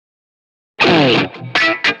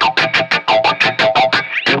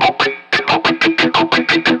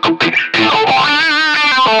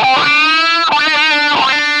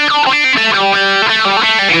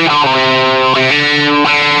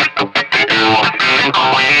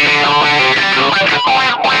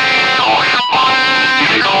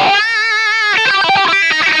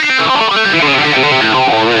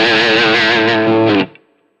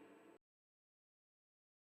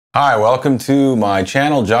Hi, welcome to my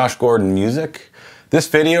channel, Josh Gordon Music. This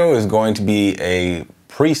video is going to be a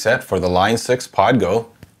preset for the Line 6 Pod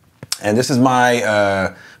Go. And this is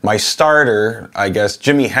my my starter, I guess,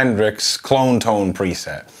 Jimi Hendrix clone tone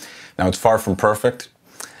preset. Now it's far from perfect.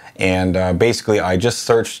 And basically I just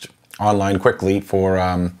searched online quickly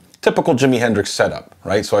for typical Jimi Hendrix setup,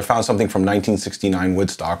 right? So I found something from 1969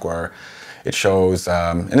 Woodstock where it shows,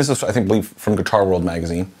 and this is I think believe from Guitar World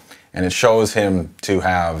magazine, and it shows him to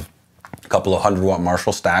have a couple of 100-watt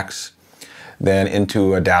Marshall stacks, then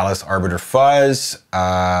into a Dallas Arbiter Fuzz.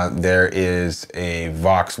 There is a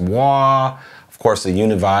Vox Wah, of course, a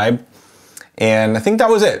Univibe, and I think that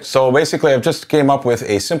was it. So basically, I've just came up with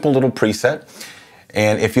a simple little preset.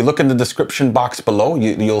 And if you look in the description box below,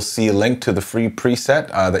 you'll see a link to the free preset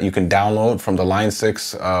that you can download from the Line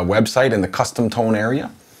 6 website in the custom tone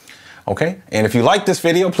area. Okay, and if you like this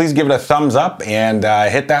video, please give it a thumbs up and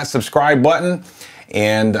hit that subscribe button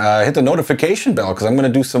and hit the notification bell, because I'm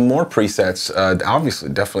going to do some more presets, obviously,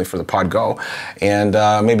 definitely for the Pod Go, and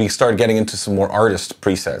maybe start getting into some more artist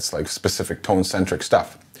presets, like specific tone-centric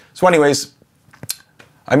stuff. So anyways,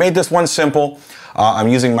 I made this one simple. I'm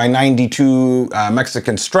using my 92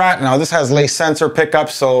 Mexican Strat. Now this has lace sensor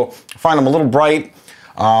pickups, so I find them a little bright.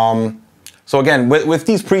 So again, with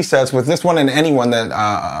these presets, with this one and any one that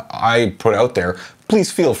I put out there,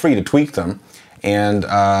 please feel free to tweak them and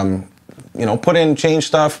you know, change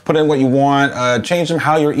stuff, put in what you want, change them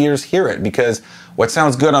how your ears hear it, because what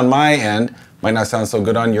sounds good on my end might not sound so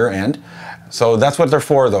good on your end. So that's what they're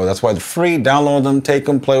for, though. That's why they're free. Download them, take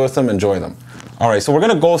them, play with them, enjoy them. All right, so we're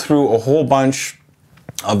gonna go through a whole bunch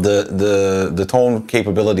of the tone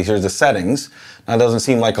capabilities. Here's the settings. Now it doesn't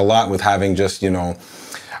seem like a lot with having just, you know,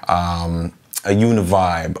 a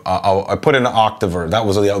Univibe. I put in an Octaver. That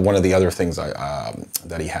was one of the other things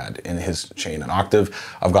that he had in his chain, an octave.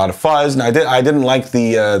 I've got a Fuzz. Now I didn't like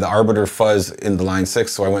the Arbiter Fuzz in the Line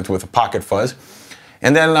 6, so I went with a Pocket Fuzz.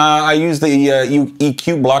 And then I used the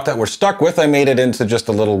EQ block that we're stuck with. I made it into just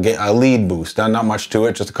a little lead boost. Not much to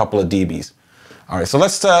it, just a couple of dBs. All right, so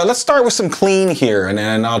let's start with some clean here, and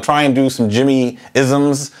then I'll try and do some Jimi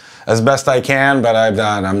isms as best I can. But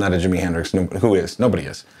I'm not a Jimi Hendrix. Who is? Nobody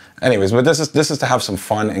is. Anyways, but this is to have some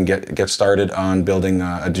fun and get started on building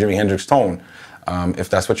a Jimi Hendrix tone, if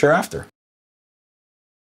that's what you're after.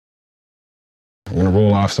 I'm gonna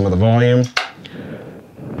roll off some of the volume.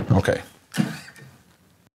 Okay.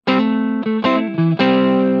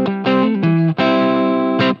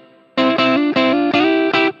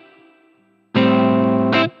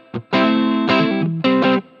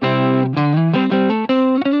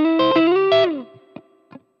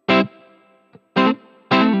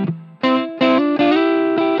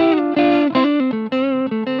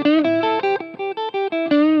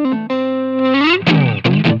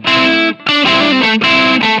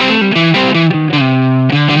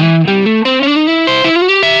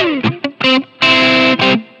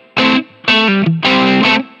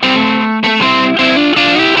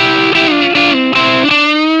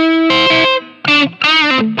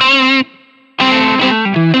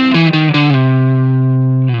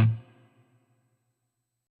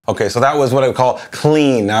 Okay, so that was what I would call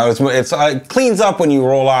clean. Now it cleans up when you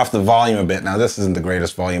roll off the volume a bit. Now this isn't the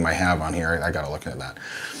greatest volume I have on here. I gotta look at that.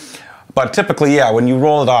 But typically, yeah, when you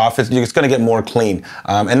roll it off, it's gonna get more clean.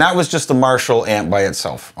 And that was just the Marshall amp by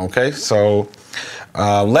itself. Okay, so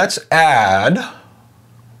let's add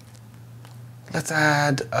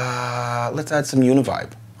some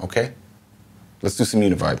Univibe. Okay, let's do some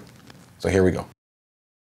Univibe. So here we go.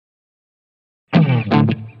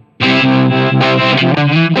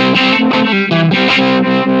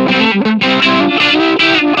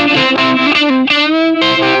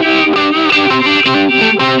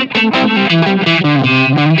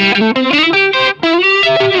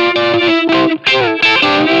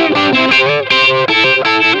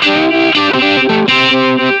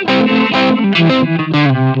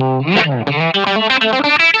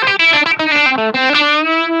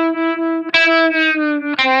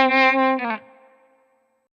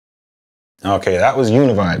 Okay, that was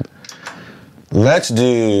Univibe. Let's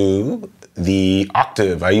do the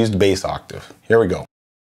octave. I used bass octave. Here we go.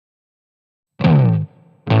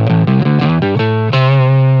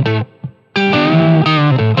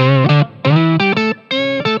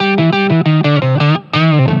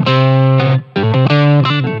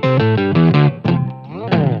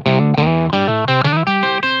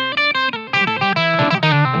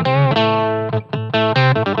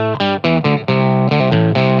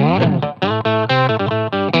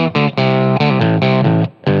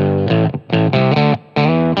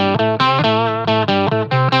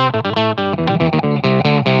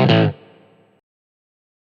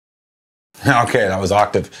 Okay, that was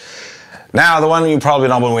octave. Now, the one you've probably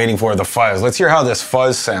not been waiting for, the fuzz. Let's hear how this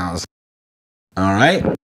fuzz sounds. All right.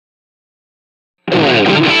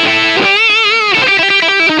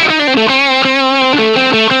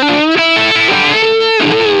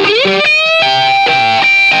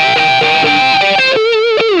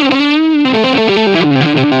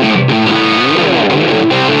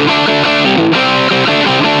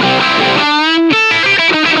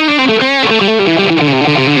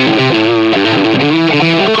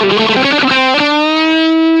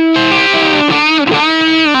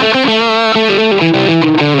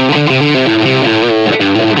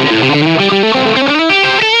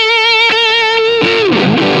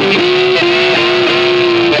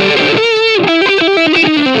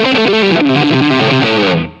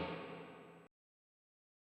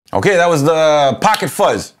 Okay, that was the pocket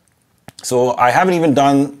fuzz. So I haven't even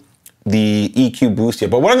done the EQ boost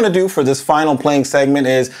yet, but what I'm gonna do for this final playing segment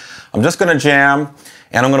is I'm just gonna jam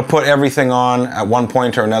and I'm gonna put everything on at one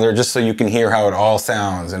point or another just so you can hear how it all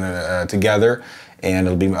sounds and together, and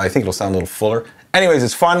I think it'll sound a little fuller. Anyways,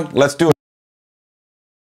 it's fun, let's do it.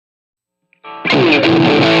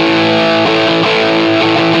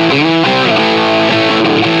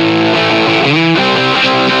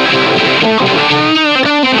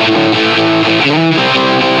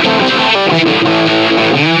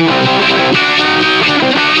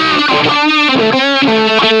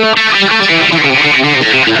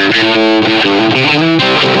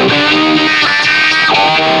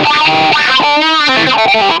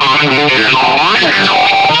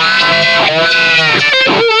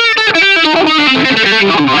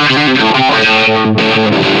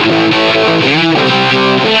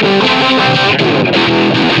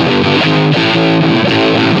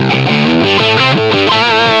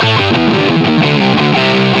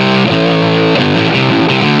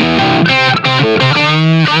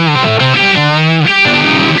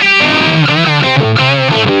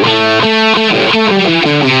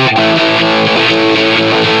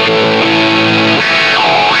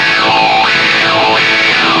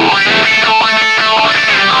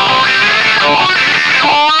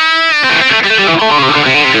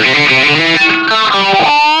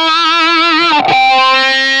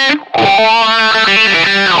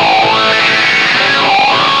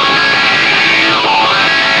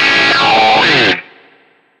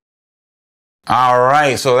 All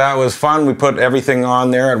right, so that was fun. We put everything on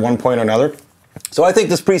there at one point or another. So I think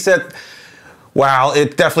this preset, while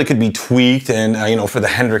it definitely could be tweaked, and you know, for the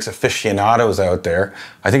Hendrix aficionados out there,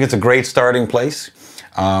 I think it's a great starting place.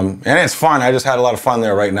 And it's fun. I just had a lot of fun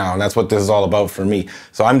there right now, and that's what this is all about for me.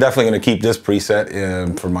 So I'm definitely going to keep this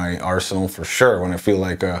preset for my arsenal for sure when I feel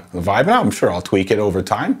like the vibe. And I'm sure I'll tweak it over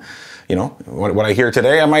time. You know, what I hear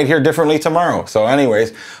today, I might hear differently tomorrow. So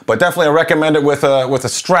anyways, but definitely I recommend it with a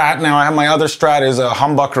Strat. Now I have my other Strat is a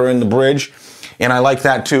humbucker in the bridge, and I like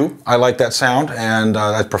that too. I like that sound, and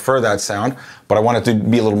I prefer that sound, but I want it to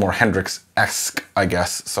be a little more Hendrix-esque, I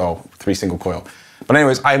guess. So 3 single coil. But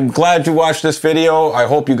anyways, I'm glad you watched this video. I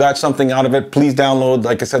hope you got something out of it. Please download,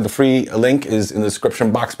 like I said, the free link is in the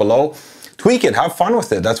description box below. Tweak it, have fun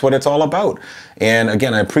with it. That's what it's all about. And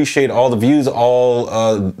again, I appreciate all the views, all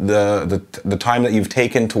the time that you've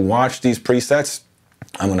taken to watch these presets.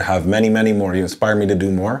 I'm gonna have many, many more. You inspire me to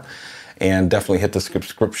do more. And definitely hit the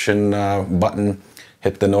subscription button,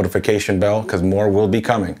 hit the notification bell, because more will be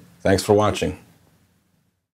coming. Thanks for watching.